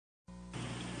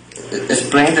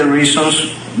explain the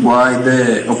reasons why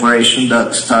the operation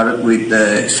that started with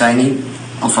the signing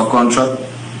of a contract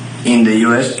in the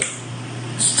U.S.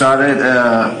 started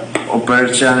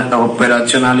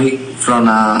operationally from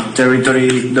a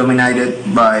territory dominated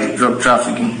by drug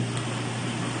trafficking.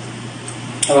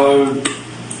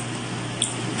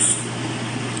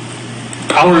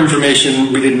 Our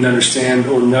information, we didn't understand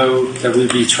or know that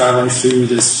we'd be traveling through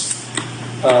this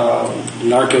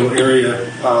narco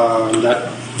area.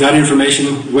 That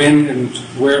information, when and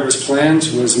where it was planned,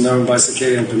 was known by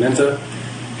Sequeira and Pimenta,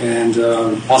 and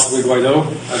possibly Guaidó.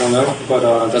 I don't know,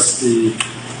 but that's the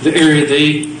area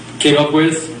they came up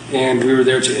with, and we were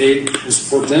there to aid and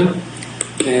support them,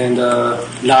 and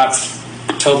not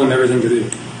tell them everything to do.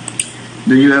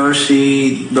 Do you ever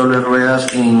see doble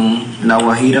ruedas in La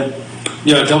Guajira?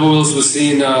 Yeah, Double Wheels was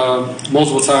seen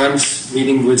multiple times,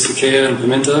 meeting with Sequeira and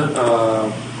Pimenta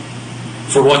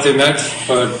for what they meant,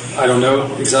 but I don't know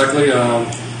exactly.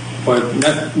 But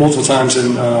met multiple times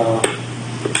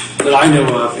that I know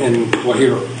of in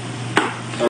Guajiro.